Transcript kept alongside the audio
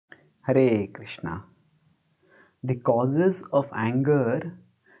Hare Krishna. The causes of anger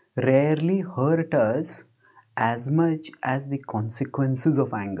rarely hurt us as much as the consequences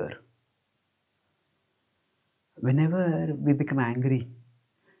of anger. Whenever we become angry,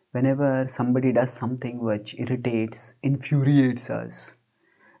 whenever somebody does something which irritates, infuriates us,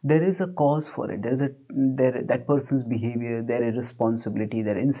 there is a cause for it. That person's behavior, their irresponsibility,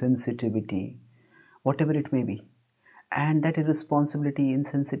 their insensitivity, whatever it may be. And that irresponsibility,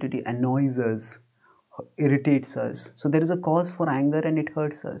 insensitivity annoys us, irritates us. So there is a cause for anger and it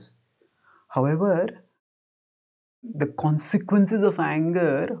hurts us. However, the consequences of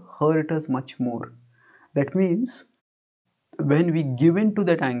anger hurt us much more. That means when we give in to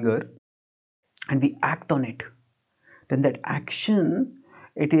that anger and we act on it, then that action,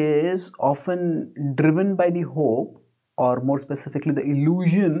 it is often driven by the hope, or more specifically the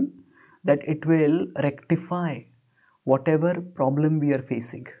illusion, that it will rectify whatever problem we are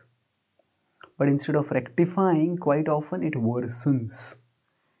facing. But instead of rectifying, quite often it worsens.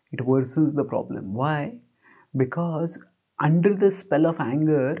 It worsens the problem. Why? Because under the spell of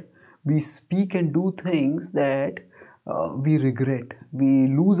anger, we speak and do things that we regret. We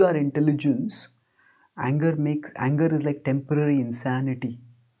lose our intelligence. Anger is like temporary insanity.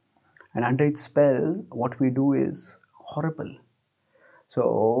 And under its spell, what we do is horrible.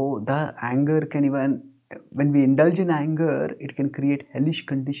 So the anger can even, when we indulge in anger, it can create hellish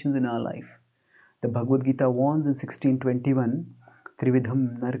conditions in our life. The Bhagavad-Gītā warns in 16:21,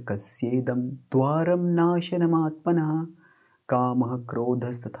 Trividham narkasyedam dwaram nashanam atmanah kamah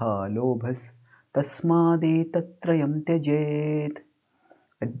krodhas tatha lobhas tasmade tatrayam tyajet.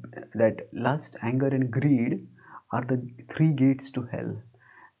 That lust, anger and greed are the three gates to hell.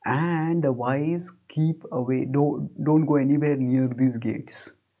 And the wise keep away, don't go anywhere near these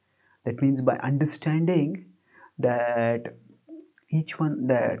gates. That means by understanding that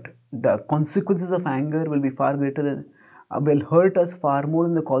the consequences of anger will be far greater than, will hurt us far more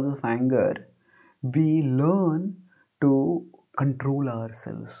than the cause of anger, we learn to control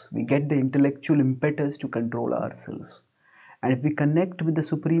ourselves. We get the intellectual impetus to control ourselves. And if we connect with the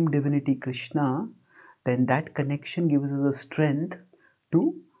Supreme Divinity Krishna, then that connection gives us the strength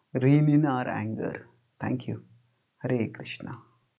to rein in our anger. Thank you. Hare Krishna.